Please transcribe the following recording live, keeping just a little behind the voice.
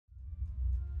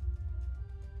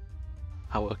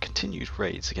Our continued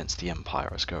raids against the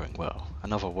Empire is going well.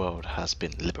 Another world has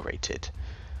been liberated.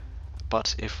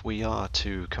 But if we are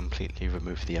to completely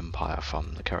remove the Empire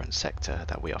from the current sector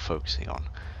that we are focusing on,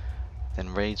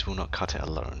 then raids will not cut it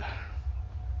alone.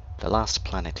 The last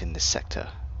planet in this sector,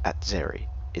 Atzerri,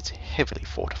 is heavily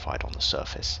fortified on the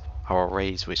surface. Our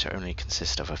raids, which only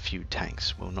consist of a few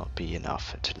tanks, will not be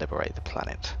enough to liberate the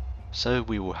planet. So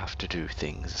we will have to do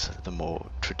things the more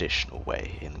traditional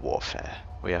way in warfare.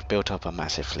 We have built up a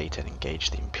massive fleet and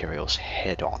engaged the Imperials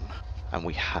head on, and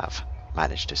we have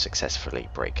managed to successfully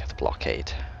break the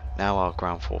blockade. Now our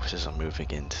ground forces are moving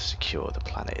in to secure the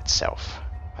planet itself.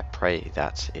 I pray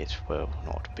that it will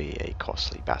not be a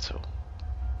costly battle,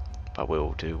 but we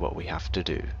will do what we have to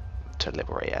do to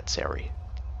liberate Atzerri.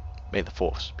 May the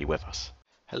Force be with us.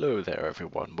 Hello there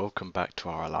everyone, welcome back to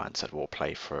our Alliance at War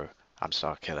playthrough. I'm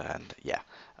Starkiller, and yeah,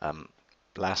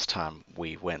 last time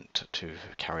we went to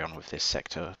carry on with this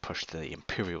sector, push the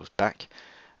Imperials back,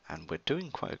 and we're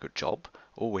doing quite a good job.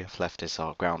 All we have left is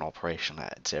our ground operation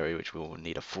at Atzerri, which we will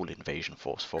need a full invasion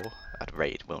force for. A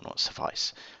raid will not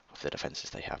suffice with the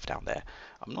defenses they have down there.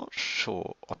 I'm not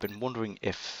sure, I've been wondering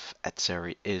if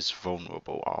Atzerri is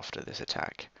vulnerable after this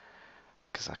attack,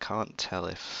 because I can't tell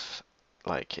if,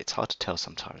 like, it's hard to tell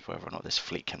sometimes whether or not this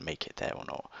fleet can make it there or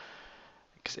not.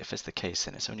 Because if it's the case,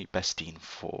 then it's only Bestine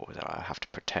 4 that I have to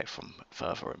protect from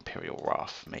further Imperial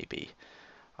wrath, maybe.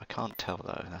 I can't tell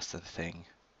though, that's the thing.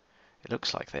 It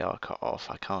looks like they are cut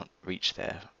off. I can't reach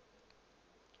there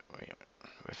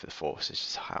with the force, it's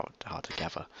just hard to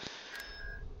gather.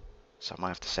 So I might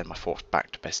have to send my force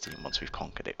back to Bestine once we've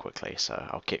conquered it quickly, so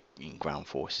I'll get ground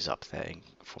forces up there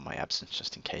for my absence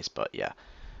just in case, but yeah.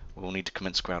 We will need to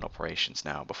commence ground operations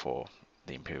now before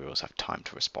the Imperials have time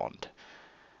to respond.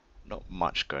 Not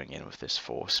much going in with this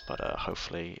force, but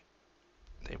hopefully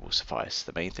it will suffice.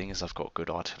 The main thing is I've got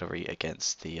good artillery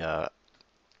against the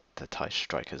TIE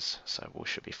strikers, so we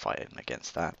should be fighting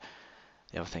against that.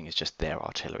 The other thing is just their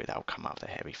artillery that will come out of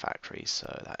the heavy factories, so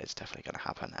that is definitely going to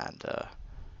happen. And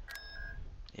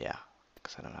yeah,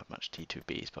 because I don't have much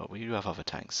T2Bs, but we do have other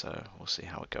tanks, so we'll see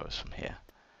how it goes from here.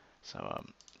 So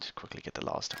just quickly get the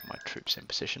last of my troops in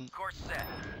position. Course set.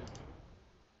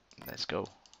 Let's go.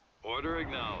 Order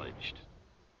acknowledged.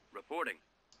 Reporting.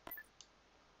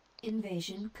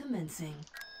 Invasion commencing.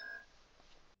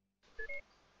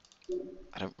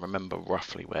 I don't remember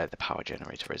roughly where the power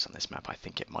generator is on this map. I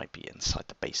think it might be inside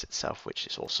the base itself, which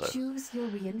is also Choose your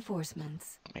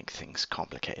reinforcements. make things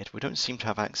complicated. We don't seem to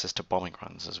have access to bombing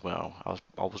runs as well.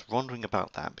 I was wondering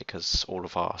about that because all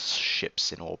of our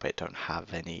ships in orbit don't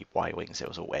have any Y-wings. It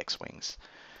was all X-wings.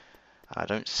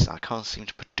 I can't seem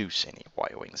to produce any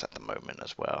Y-wings at the moment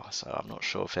as well, so I'm not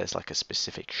sure if there's like a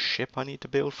specific ship I need to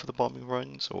build for the bombing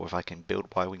runs, or if I can build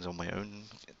Y-wings on my own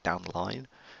down the line.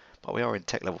 But we are in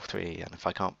tech level 3, and if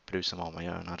I can't produce them on my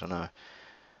own, I don't know.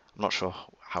 I'm not sure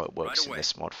how it works in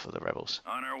this mod for the rebels.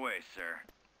 On our way, sir.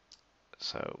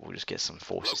 So we'll just get some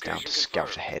forces Location down to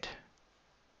scout ahead.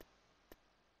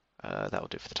 That'll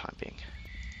do for the time being.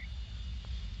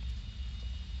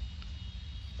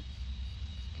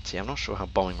 See, I'm not sure how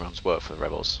bombing runs work for the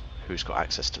rebels. Who's got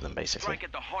access to them, basically. Strike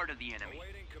at the heart of the enemy.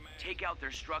 Take out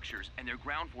their structures, and their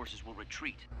ground forces will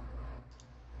retreat.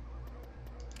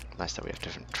 Nice that we have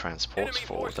different transports Enemy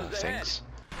for all the forces ahead. things.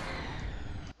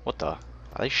 What the? Are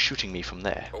they shooting me from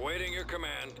there? Awaiting your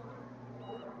command.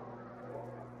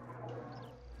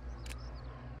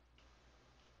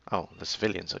 Oh, the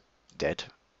civilians are dead.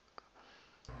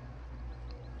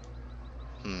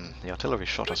 The artillery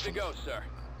shot Good us to from go, sir.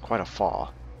 quite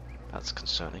afar. That's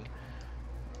concerning.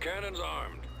 Cannons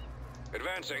armed.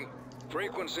 Advancing.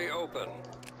 Frequency open.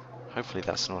 Hopefully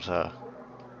that's not a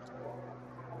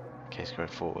case going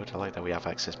forward. I like that we have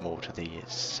access more to the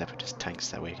separatist tanks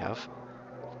that we have.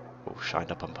 All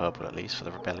shined up on purple at least for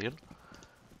the rebellion.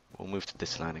 We'll move to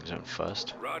this landing zone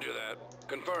first. Roger that.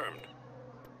 Confirmed.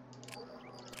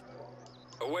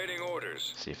 Awaiting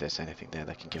orders. See if there's anything there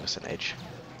that can give us an edge.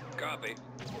 Copy.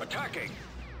 Attacking.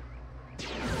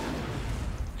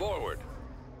 Forward.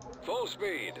 Full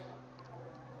speed.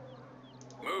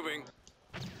 Moving.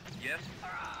 Yes,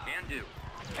 can do.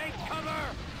 Take cover!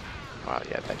 Oh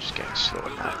yeah, they're just getting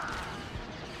slaughtered now.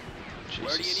 Where do you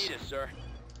Jesus. need us, sir?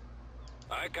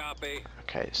 I copy.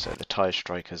 Okay, so the TIE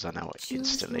strikers are now Choose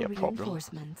instantly a your problem.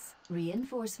 reinforcements.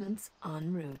 Reinforcements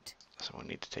en route. So we'll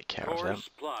need to take care of them. Course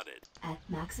plotted. At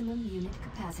maximum unit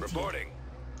capacity. Reporting.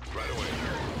 Right away.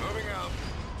 Moving out.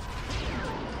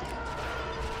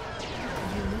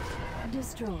 Unit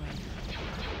destroyed.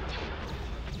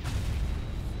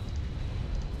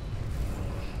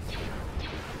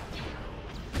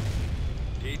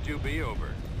 T2B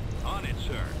over. On it,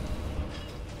 sir.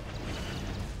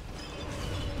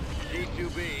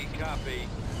 B2B, copy.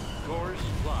 Course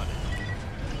plotted.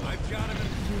 I've got him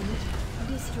in Unit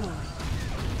destroyed.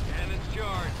 cannons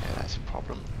charged. Yeah, that's a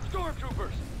problem.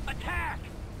 Stormtroopers, attack!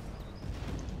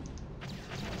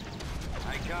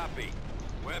 I copy.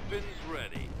 Weapons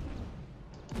ready.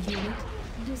 Unit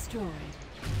destroyed.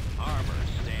 Armor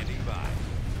standing by.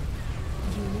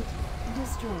 Unit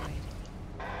destroyed.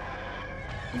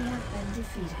 We have been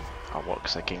defeated. Oh, what,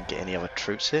 because I couldn't get any other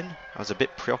troops in? I was a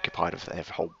bit preoccupied with the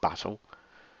whole battle.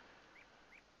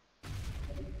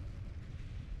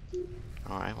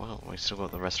 Alright, well, we've still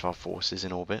got the rest of our forces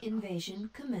in orbit. Invasion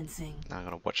commencing. Now I'm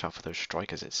going to watch out for those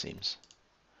strikers, it seems.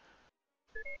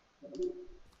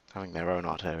 Having their own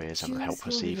artillery isn't Choose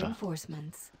helpless your either.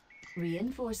 reinforcements.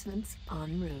 Reinforcements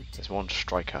en route. There's one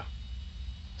striker,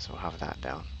 so we'll have that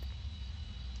down.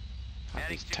 Have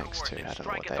Heading these to tanks too, I coordinates. don't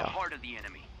know Strike what at they the are. heart of the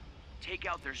enemy. Take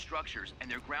out their structures, and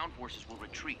their ground forces will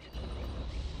retreat.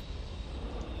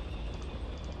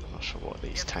 I'm not sure what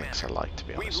these Yes, tanks are Commander. like, to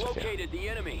be We've honest with you. located the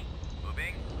enemy.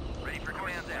 Moving. Ready for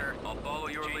command, sir. I'll follow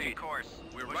your lead. Course.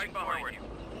 We're right behind you.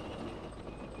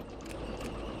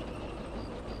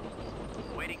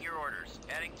 Waiting your orders.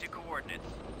 Heading to coordinates.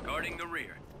 Guarding the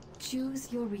rear.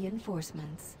 Choose your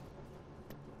reinforcements.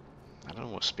 I don't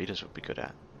know what speeders would be good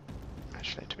at,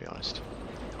 actually, to be honest.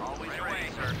 Always ready,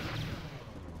 sir.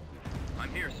 I'm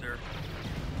here, sir.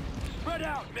 Spread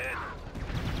out, men.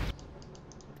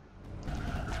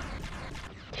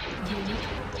 Unit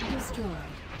destroyed.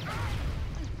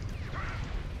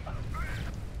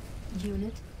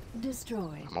 Unit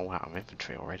destroyed. I'm all out of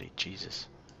infantry already, Jesus.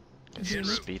 Get some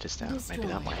Unit speeders down, maybe that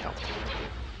destroyed. might help.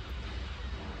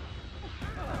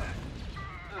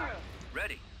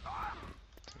 Ready.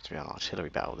 Seems to be an artillery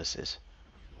battle, this is.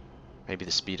 Maybe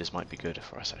the speeders might be good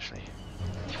for us, actually.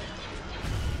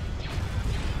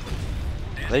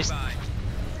 They... Standing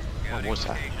by. What was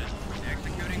that?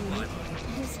 Executing Unit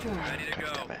flight. destroyed. Ready to God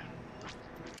go. damn it.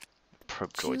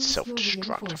 Probe droids Choose your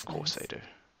self-destruct, of course they do.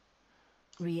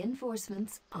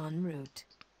 Reinforcements en route.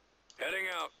 Heading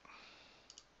out.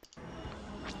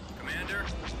 Commander.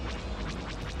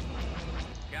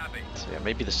 Copy. So yeah,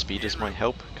 maybe the speeders might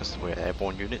help, because we're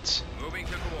airborne units. Moving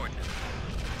to coordinates.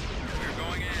 We're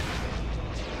going in.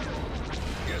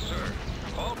 Yes, sir.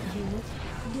 Halt. Unit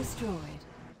destroyed.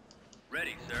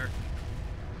 Ready, sir.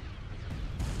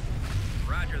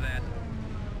 Roger that.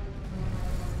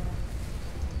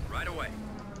 Right away.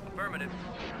 Affirmative.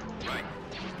 Right.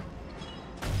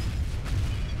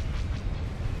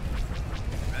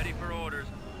 Ready for orders.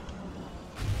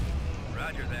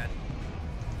 Roger that.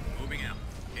 Moving out.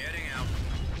 Heading out.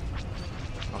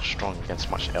 Not strong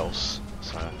against much else,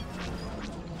 so...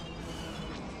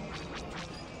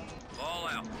 Fall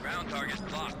out. Ground target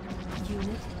locked.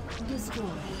 Unit destroyed.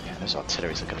 Yeah, those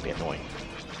artilleries are going to be annoying.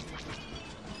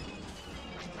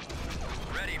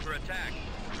 Ready for attack.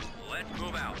 Let's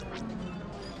move out.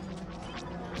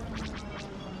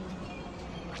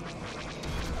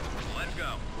 Let's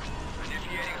go.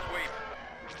 Initiating sweep.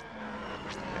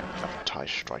 Yeah, got the TIE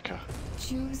striker.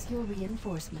 Choose your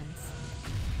reinforcements.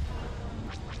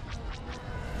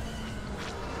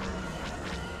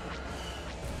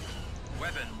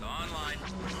 Weapons online.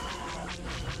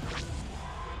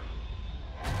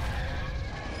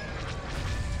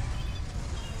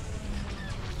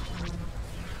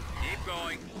 Keep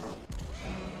going.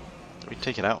 Did we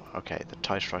take it out? Okay, the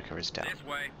TIE striker is down. This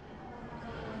way.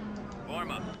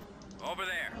 Form up. Over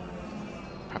there.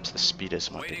 Perhaps the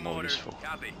speeders might be Waiting more orders. useful.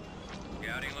 Copy.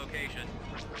 Scouting location.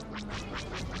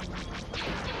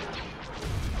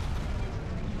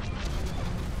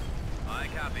 I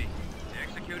copy.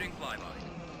 Executing flyby.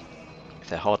 If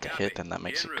they're hard to Copy. hit, then that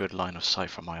makes a En route. good line of sight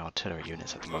for my artillery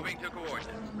units at the moment. Moving to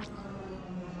coordinates.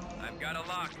 I've got a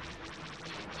lock.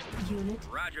 Unit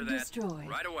Roger that. destroyed.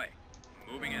 Right away.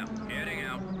 Moving out. Heading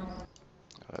out.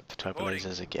 The turbo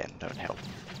lasers again don't help.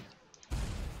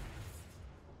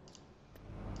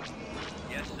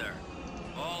 Yes, sir.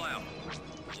 All out.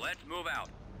 Let's move out.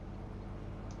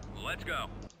 Let's go.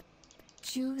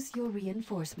 Choose your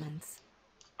reinforcements.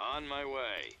 On my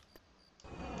way.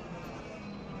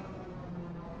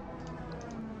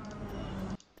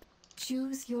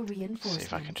 Choose your reinforcements. See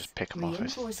if I can just pick them off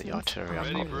with the Reinforcements artillery I've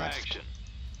en got Ready for route. left. action.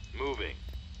 Moving.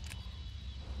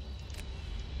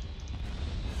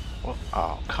 What?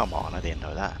 Oh, come on, I didn't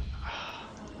know that.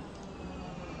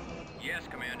 Yes,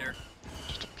 Commander.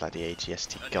 Just a bloody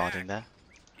ATST Attack. guarding there.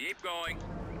 Keep going.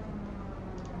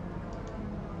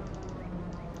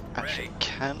 Actually, Ready.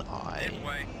 can I This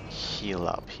way. heal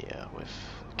up here with...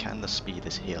 Can the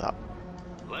speeders heal up?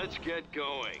 Let's get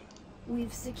going.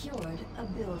 We've secured a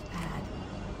build pad.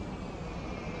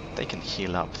 They can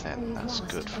heal up then, We've that's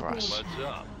lost good a for us. build What's pad.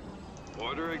 up?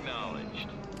 Order acknowledged.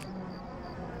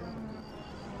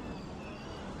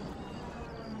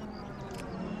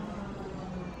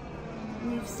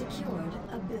 We've secured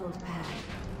a build pad.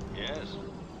 Yes.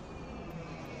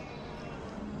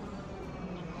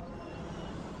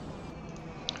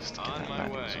 Let's get On that my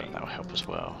landing way. zone, that'll help as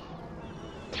well.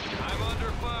 I'm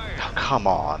under fire. Oh, come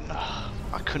on!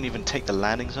 I couldn't even take the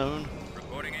landing zone?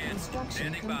 Reporting in.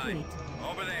 Construction Standing by. complete.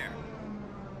 Over there.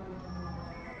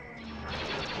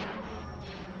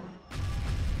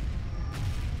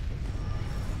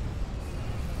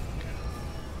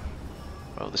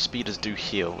 Well, the speeders do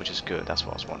heal, which is good, that's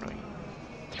what I was wondering.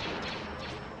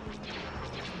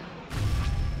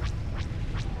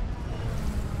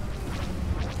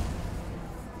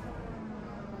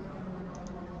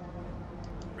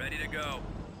 Ready to go.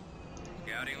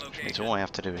 Scouting Means location. all I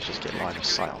have to do is just get line of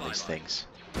sight on these things.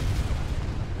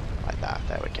 Like that,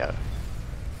 there we go.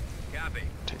 Copy.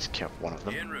 Takes care of one of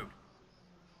them. En route.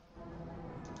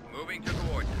 Moving to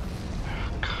coordinates.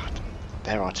 Oh, God,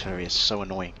 their artillery is so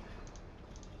annoying.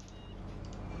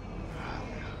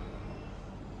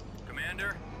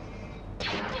 Commander.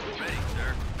 Ready,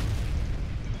 sir.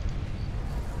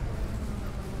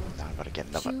 Now I've got to get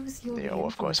another. Choose your Oh,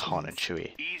 of course, Han and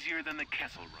reinforcements. Chewie. Easier than the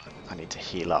Kessel Run. I need to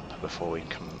heal up before we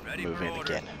can Ready move for in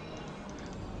order. again.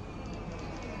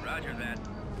 Roger that.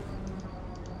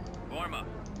 Form up.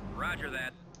 Roger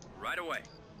that. Right away.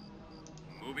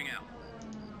 Moving out.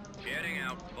 Getting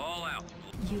out. Ball out.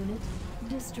 Unit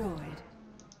destroyed.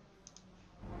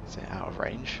 Is it out of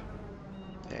range?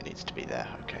 Yeah, it needs to be there.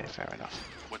 Okay, fair enough.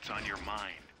 What's on your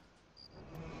mind?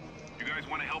 You guys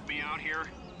want to help me out here?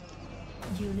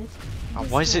 Unit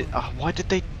Why is it? destroyed. Why did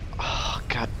they? Oh,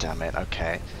 God damn it.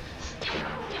 Okay.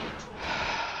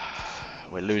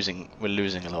 We're losing a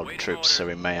lot of Waiting troops, so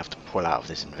we may have to pull out of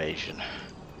this invasion.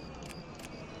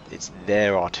 It's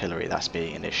their artillery that's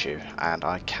being an issue, and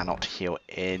I cannot heal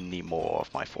any more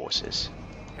of my forces.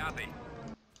 Copy.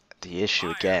 The issue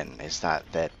again is that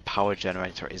their power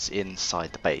generator is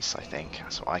inside the base, I think,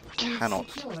 so I We've cannot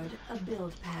secured a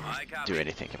build pad. I copy. do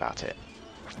anything about it.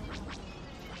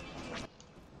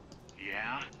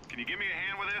 Yeah? Can you give me a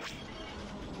hand with this?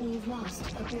 We've lost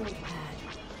a build pad.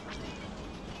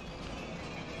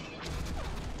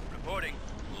 Reporting.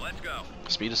 Let's go.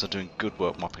 Speeders are doing good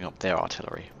work mopping up their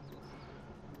artillery.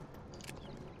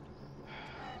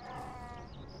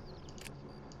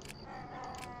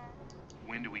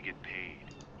 When do we get paid?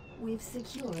 We've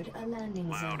secured a landing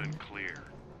Loud zone. and clear.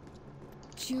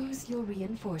 Choose your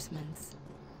reinforcements.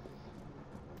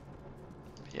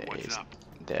 Yeah, What's it is up?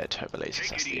 their turbo lasers, Take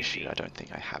that's it the issue. easy. I don't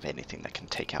think I have anything that can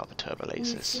take out the turbo We've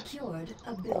lasers secured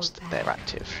a build whilst pad. they're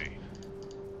active. Hey,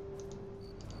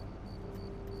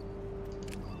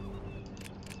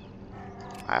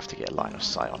 I have to get a line of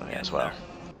sight on it Yes, as well.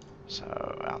 sir.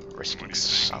 So I'm risking. What do you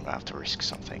think? I'm gonna have to risk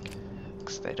something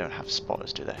because they don't have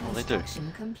spotters, do they? Well, they do,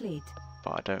 Construction complete.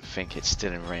 but I don't think it's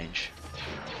still in range.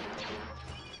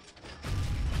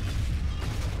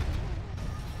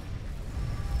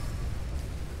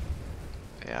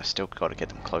 Yeah, I still got to get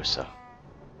them closer.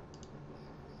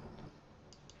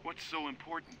 what's so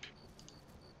important?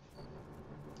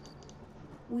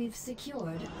 We've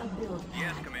secured a build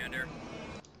Yes, pad. Commander.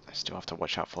 I still have to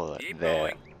watch out for Keep their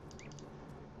going.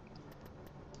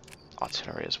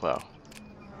 artillery as well.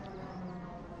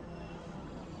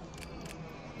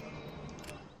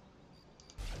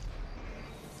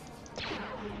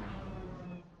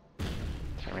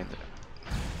 I mean,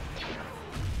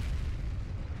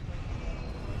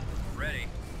 Ready.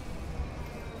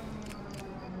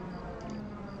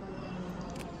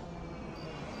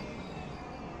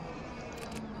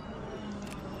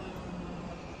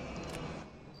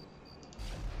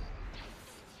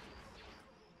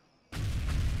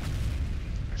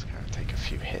 it's going to take a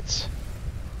few hits.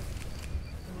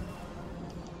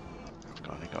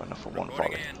 I've only got enough for one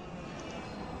Reporting volley. in.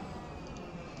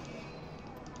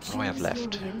 What do I have Choose your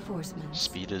left? reinforcements.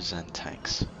 Speeders and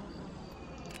tanks.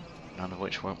 None of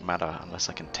which won't matter unless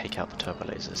I can take out the turbo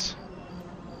lasers.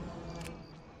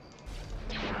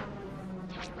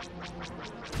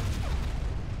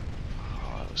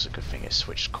 Oh, it was a good thing it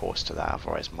switched course to that,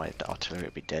 otherwise my artillery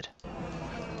would be dead.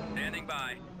 Standing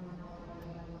by.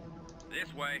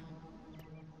 This way.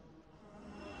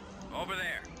 Over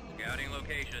there. Scouting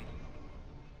location.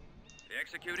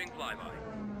 Executing flyby.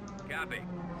 Copy.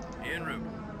 En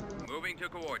route. Moving to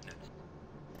coordinates.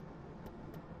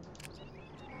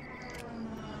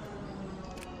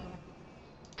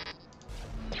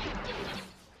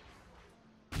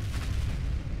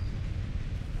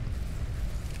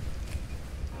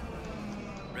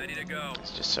 Ready to go.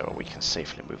 It's just so we can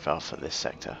safely move out of this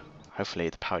sector. Hopefully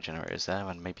the power generator is there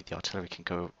and maybe the artillery can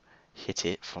go hit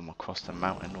it from across the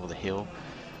mountain or the hill.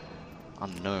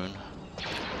 Unknown.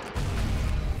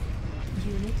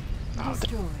 Unit Oh, the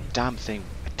destroyed. damn thing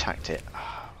attacked it.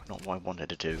 Not what I wanted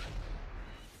to do.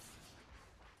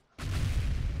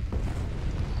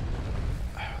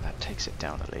 That takes it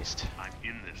down at least. I'm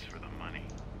in this for the money.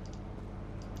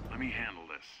 Let me handle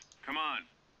this. Come on.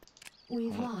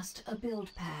 We've lost a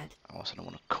build pad. I also don't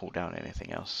want to call down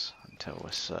anything else until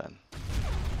we're certain.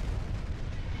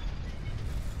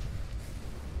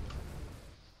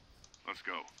 Let's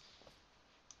go.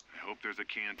 I hope there's a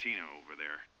cantina over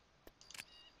there.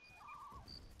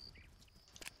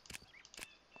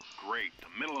 Great, the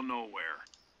middle of nowhere.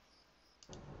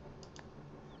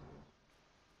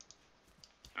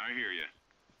 I hear you.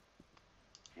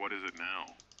 What is it now?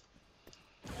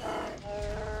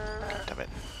 God damn it.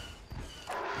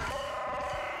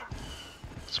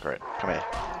 Screw it. Come here.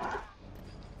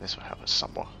 This will help us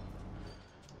somewhat.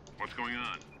 What's going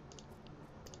on?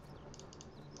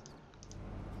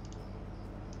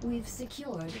 We've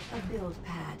secured a build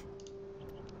pad.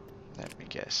 Let me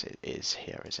guess, it is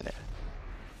here, isn't it?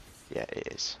 Yeah, it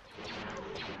is.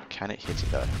 Can it hit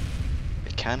it though?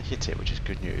 It can hit it, which is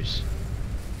good news.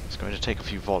 It's going to take a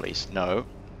few volleys. No.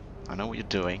 I know what you're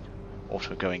doing.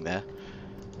 Auto going there.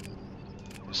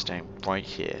 You're staying right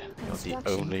here. You're the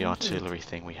only artillery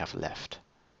thing we have left.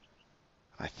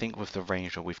 I think with the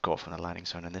range that we've got from the landing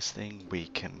zone in this thing, we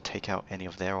can take out any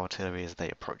of their artillery as they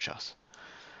approach us.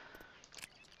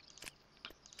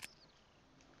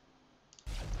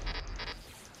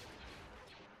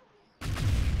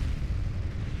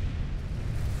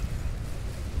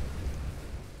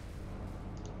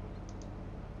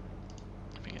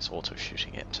 Auto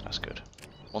shooting it, so that's good.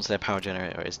 Once their power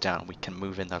generator is down, we can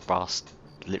move in the last,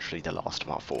 literally the last of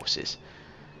our forces.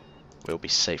 We'll be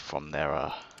safe from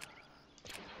their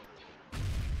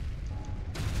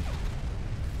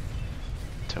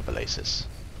turbo lasers.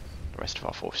 The rest of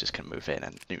our forces can move in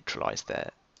and neutralize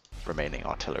their remaining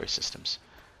artillery systems.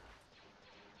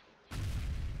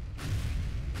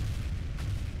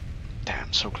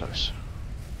 Damn, so close.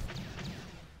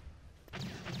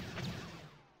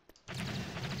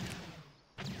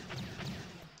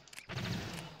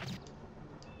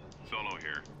 Solo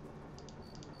here.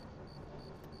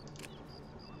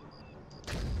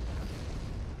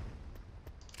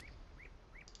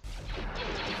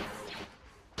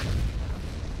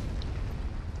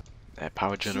 Their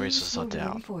power generators Choose are for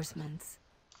down. reinforcements.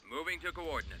 Moving to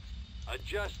coordinates.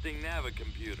 Adjusting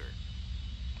navicomputer.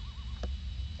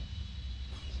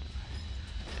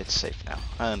 It's safe now.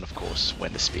 And of course,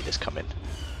 when the speeders come in.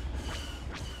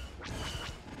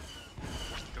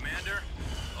 Commander,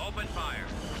 open fire.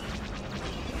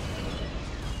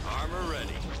 Armor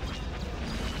ready.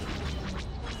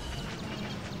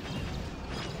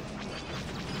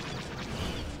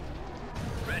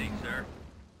 Ready, sir.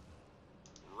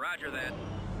 Roger that.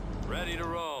 Ready to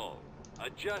roll.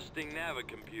 Adjusting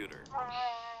navicomputer.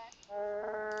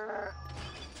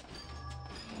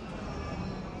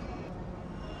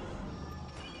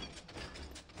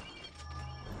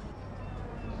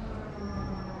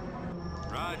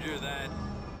 Roger that.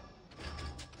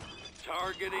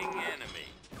 Targeting enemy.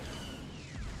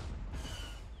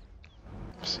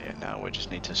 So yeah, now we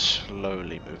just need to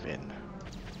slowly move in.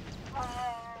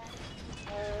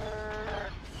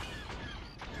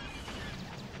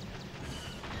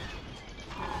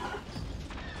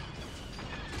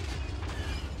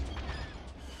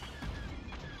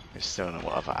 We still don't know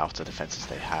what other outer defenses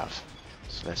they have,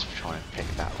 so let's try and pick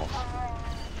that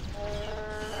off.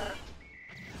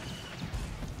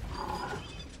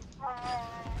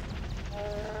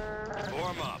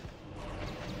 Form up.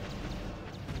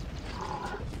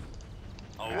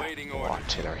 Awaiting More order.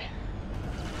 artillery.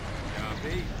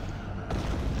 Copy.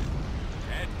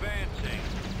 Advancing.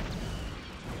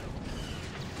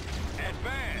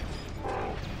 Advance.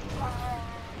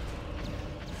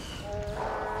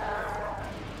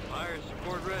 Fire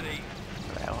support ready.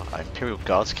 Well, Imperial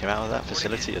Guards came out of that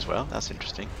facility as well. That's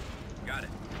interesting. Got it.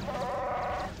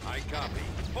 I copy.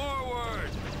 Forward.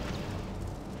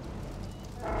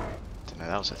 Didn't know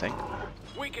that was a thing.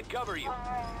 We can cover you.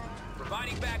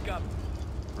 Providing backup.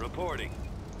 Reporting.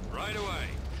 Right away.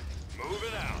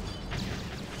 Moving out.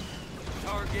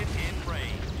 Target in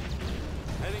range.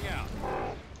 Heading out.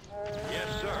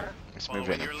 Yes, sir. Let's move in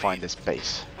Following and your find lead. this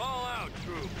base. Fall out,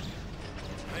 troops.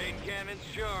 Main cannons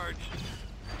charged.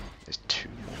 There's two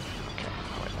more. Okay,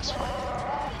 alright, that's fine.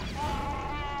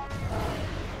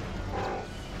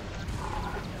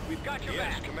 We've got your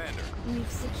back, Commander.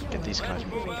 We've secured Get these guys a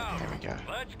moving. build out. There we go. pad.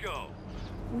 Let's go.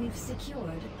 We've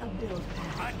secured a build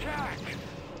pad. Attack.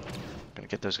 Gonna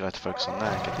get those guys to focus on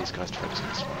that, get these guys to focus on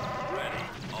this one. Ready.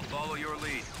 I'll follow your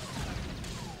lead.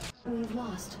 We've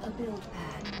lost a build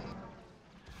pad.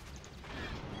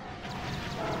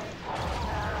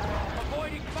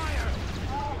 Avoiding fire!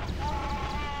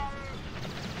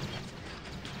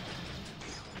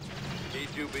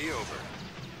 T2B over.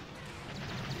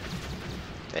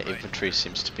 Their infantry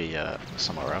seems to be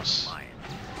somewhere else, Lion.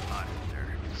 Hot, sir.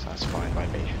 so that's fine by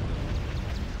me.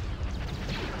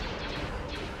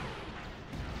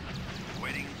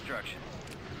 Waiting instruction.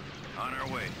 On our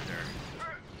way, sir.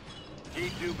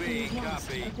 T2B, We've lost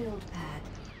copy. a build pad.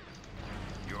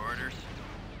 Your orders?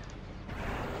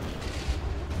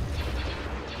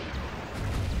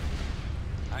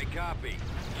 I copy.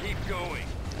 Keep going.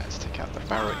 Let's take out the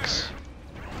barracks.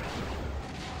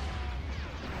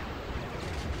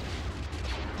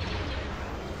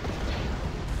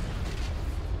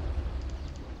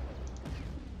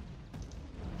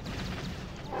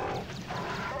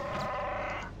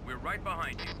 We're right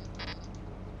behind you.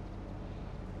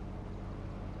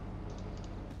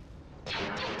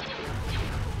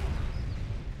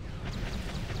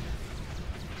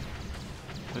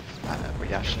 We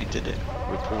actually did it.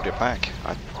 We pulled it back.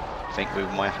 I think we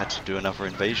might have had to do another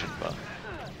invasion, but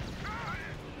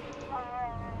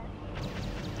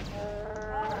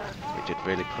we did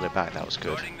really pull it back. That was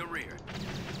good. Guarding the rear.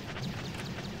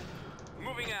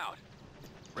 Moving out.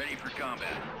 Ready for combat.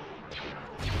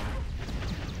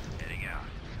 Heading out.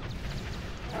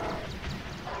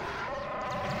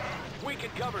 We can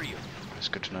cover you. It's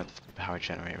good to know that the power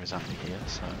generator is under here,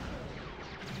 so...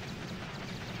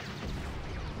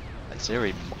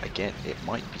 Atzerri, again, it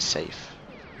might be safe.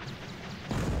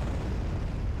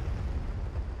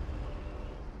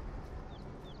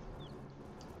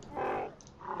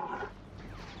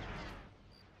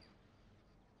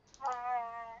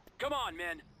 Come on,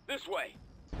 men. This way.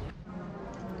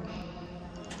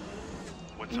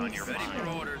 What's on your Ready for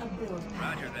mind? orders. A build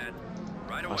pad. Roger that.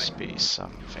 Right away. Must be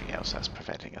something else that's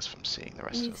preventing us from seeing the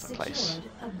rest We've of the place.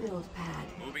 secured a build pad.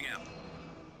 Moving out.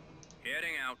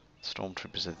 Heading out.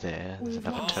 Stormtroopers are there. There's We've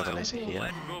another lost turbo a laser build here.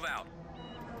 Let's pad. move out.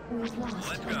 We've lost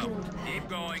Let's a go. build pad. Keep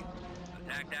going.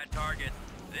 Attack that target.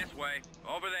 This way.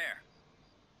 Over there.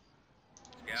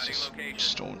 Scouting Just location.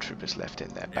 stormtroopers left in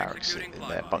their barracks, in Executing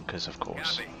their flyby. bunkers, of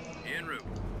course. Copy. En route.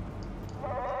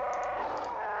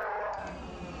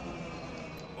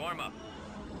 Form up.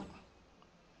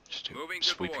 Just do Moving to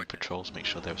sweeping coordinates. patrols, make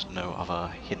sure there's no other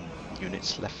hidden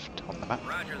units left on the map,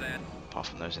 Roger that. apart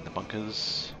from those in the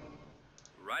bunkers.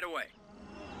 Right away.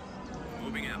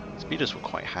 Moving out. Speeders were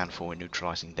quite handful in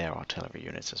neutralizing their artillery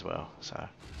units as well, so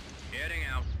Heading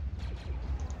out.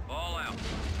 Fall out.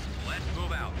 Let's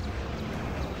move out.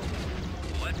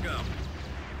 Let's go.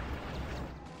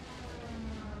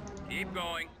 Keep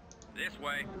going. This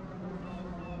way.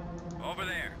 Over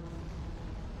there.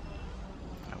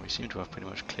 we seem to have pretty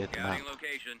much cleared the map. Scouting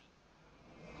location.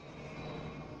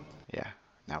 Yeah,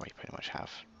 now we pretty much have.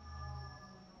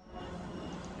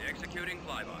 Executing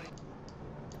flyby.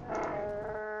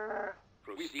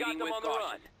 We've got them on the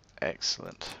run.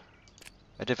 Excellent.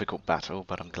 A difficult battle,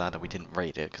 but I'm glad that we didn't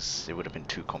raid it, because it would have been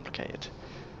too complicated.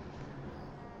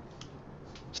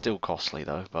 Still costly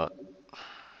though, but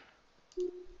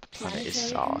the planet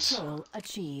is Planetary ours. control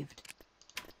achieved.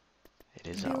 It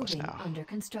is ours Building now. under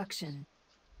construction.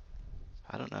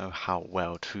 I don't know how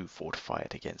well to fortify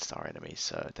it against our enemies,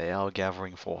 so they are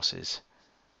gathering forces.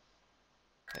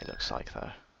 It looks like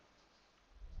though.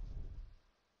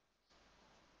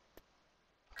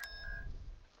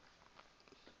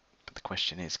 But the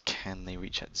question is, can they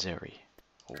reach Atzerri,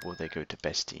 or will they go to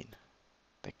Bestine?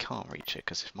 They can't reach it,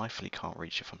 because if my fleet can't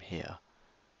reach it from here,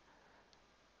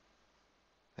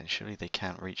 then surely they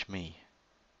can't reach me.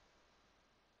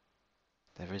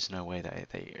 There is no way that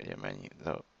I mean,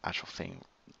 the actual thing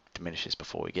diminishes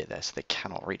before we get there, so they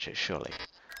cannot reach it surely.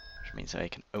 Which means they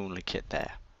can only get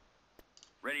there.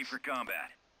 Ready for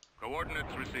combat.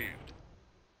 Coordinates received.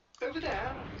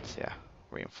 So yeah,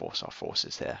 reinforce our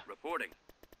forces there. Reporting.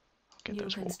 Get New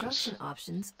those walkers. construction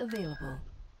options available.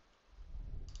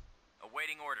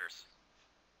 Awaiting orders.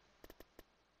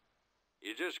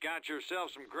 You just got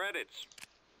yourself some credits.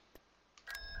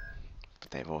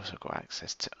 But they've also got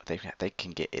access to. They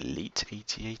can get elite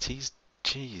AT-ATs.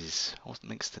 Jeez, what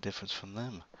makes the difference from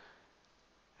them?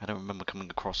 I don't remember coming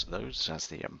across those as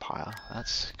the Empire.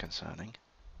 That's concerning.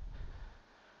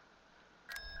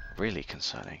 Really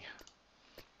concerning.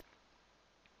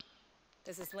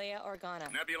 This is Leia Organa.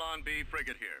 Nebulon B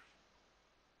frigate here.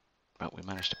 But we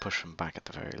managed to push them back at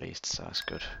the very least, so that's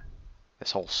good.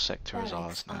 This whole sector is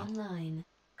ours Barracks now. online.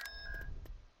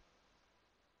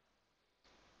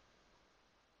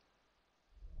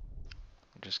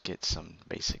 just get some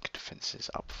basic defenses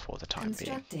up for the time being.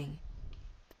 Constructing.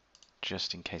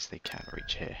 Just in case they can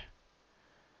reach here.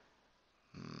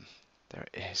 There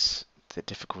is the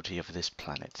difficulty of this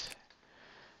planet.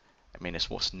 I mean, it's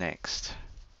what's next,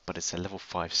 but it's a level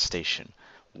 5 station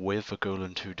with a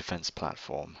Golan 2 defense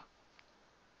platform.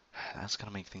 That's going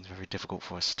to make things very difficult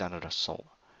for a standard assault.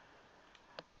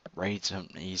 Raids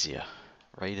aren't easier.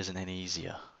 Raid isn't any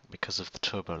easier because of the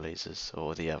turbo lasers,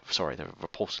 or the the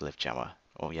repulsor lift jammer.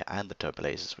 Oh yeah, and the turbo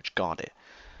lasers which guard it.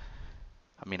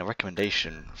 I mean, a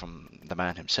recommendation from the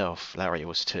man himself, Larry,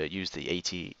 was to use the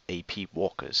 80 AP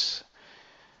walkers.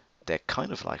 They're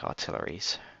kind of like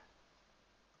artilleries.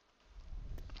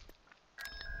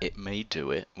 It may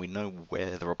do it. We know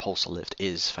where the repulsor lift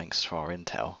is thanks to our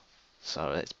intel.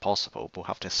 So it's possible. We'll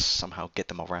have to somehow get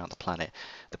them around the planet.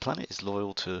 The planet is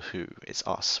loyal to who? It's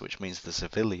us, which means the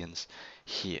civilians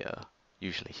here,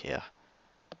 usually here,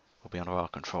 will be under our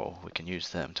control. We can use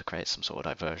them to create some sort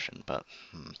of diversion, but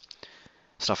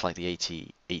stuff like the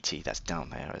AT that's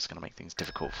down there is going to make things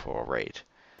difficult for a raid.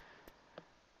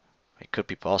 It could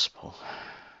be possible.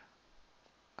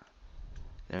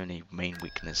 The only main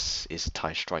weakness is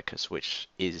TIE Strikers, which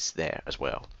is there as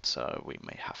well, so we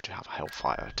may have to have a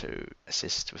Hellfire to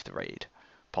assist with the raid,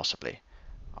 possibly.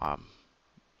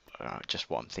 Just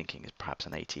what I'm thinking is perhaps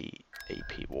an 80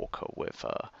 AP Walker with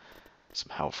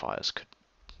some Hellfires could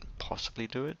possibly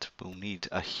do it. We'll need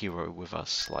a hero with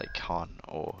us like Han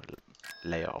or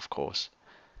Leia, of course,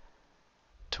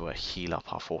 to heal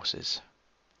up our forces.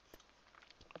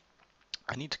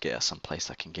 I need to get us someplace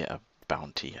I can get a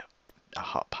bounty, a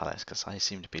hut palace, because I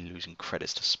seem to be losing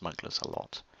credits to smugglers a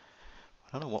lot.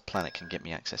 I don't know what planet can get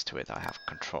me access to it that I have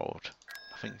controlled.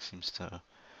 Nothing seems to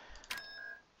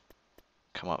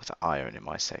come up with the iron in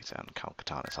my sector, and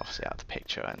Kal-Katan is obviously out of the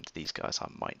picture, and these guys I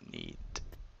might need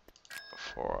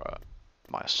for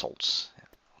my assaults,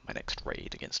 my next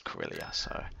raid against Corellia.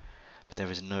 So, but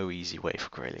there is no easy way for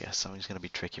Corellia, so it's going to be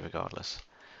tricky regardless.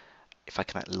 If I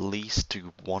can at least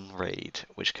do one raid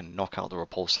which can knock out the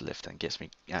repulsor lift and gets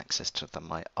me access to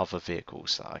my other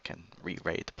vehicles that I can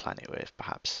re-raid the planet with,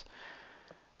 perhaps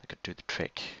I could do the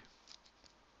trick.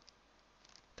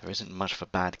 There isn't much of a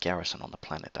bad garrison on the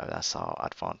planet though, that's our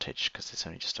advantage, because it's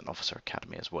only just an officer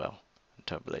academy as well, and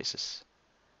turbo lasers.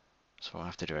 So I won't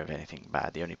have to do anything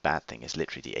bad. The only bad thing is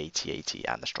literally the AT-AT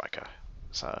and the striker,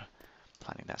 so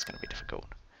planning that's going to be difficult.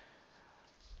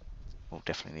 We'll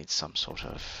definitely need some sort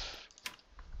of...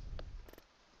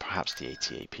 Perhaps the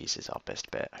ATA piece is our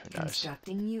best bet, who knows.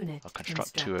 Constructing unit. I'll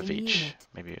construct 2 of each,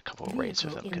 maybe a couple of raids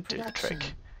with them could do the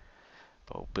trick.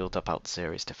 But we'll build up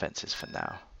Atzerri's defenses for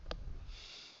now.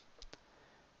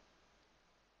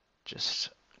 Just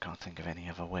can't think of any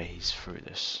other ways through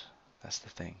this, that's the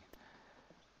thing.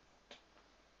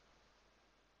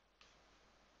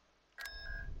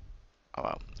 Oh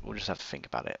well, we'll just have to think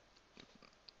about it.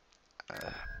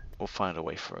 We'll find a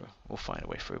way through. We'll find a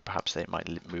way through. Perhaps they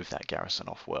might move that garrison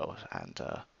off world, and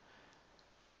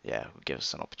yeah, will give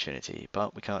us an opportunity.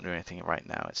 But we can't do anything right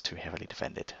now. It's too heavily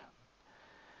defended,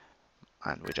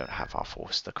 and we don't have our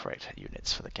force the correct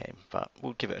units for the game. But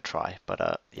we'll give it a try.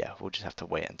 But yeah, we'll just have to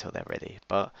wait until they're ready.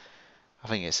 But I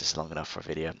think this is long enough for a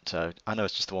video. So I know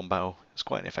it's just the one battle. It's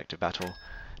quite an effective battle.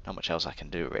 Not much else I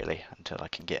can do really until I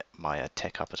can get my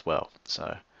tech up as well.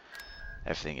 So.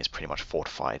 Everything is pretty much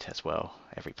fortified as well,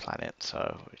 every planet,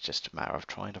 so it's just a matter of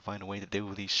trying to find a way to deal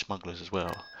with these smugglers as well.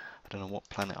 I don't know what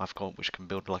planet I've got which can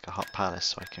build like a hut palace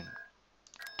so I can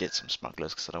get some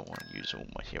smugglers, because I don't want to use all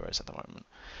my heroes at the moment.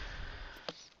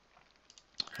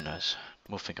 Who knows,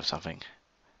 we'll think of something.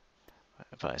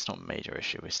 But it's not a major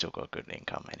issue, we've still got a good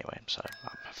income anyway, so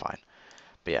I'm fine.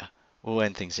 But yeah, we'll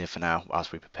end things here for now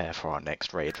as we prepare for our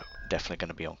next raid. Definitely going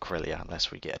to be on Corellia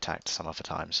unless we get attacked some other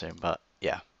time soon, but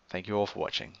yeah. Thank you all for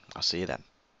watching. I'll see you then.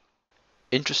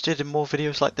 Interested in more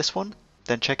videos like this one?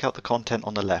 Then check out the content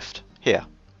on the left, here.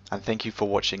 And thank you for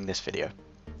watching this video.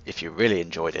 If you really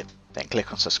enjoyed it, then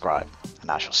click on subscribe,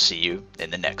 and I shall see you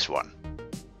in the next one.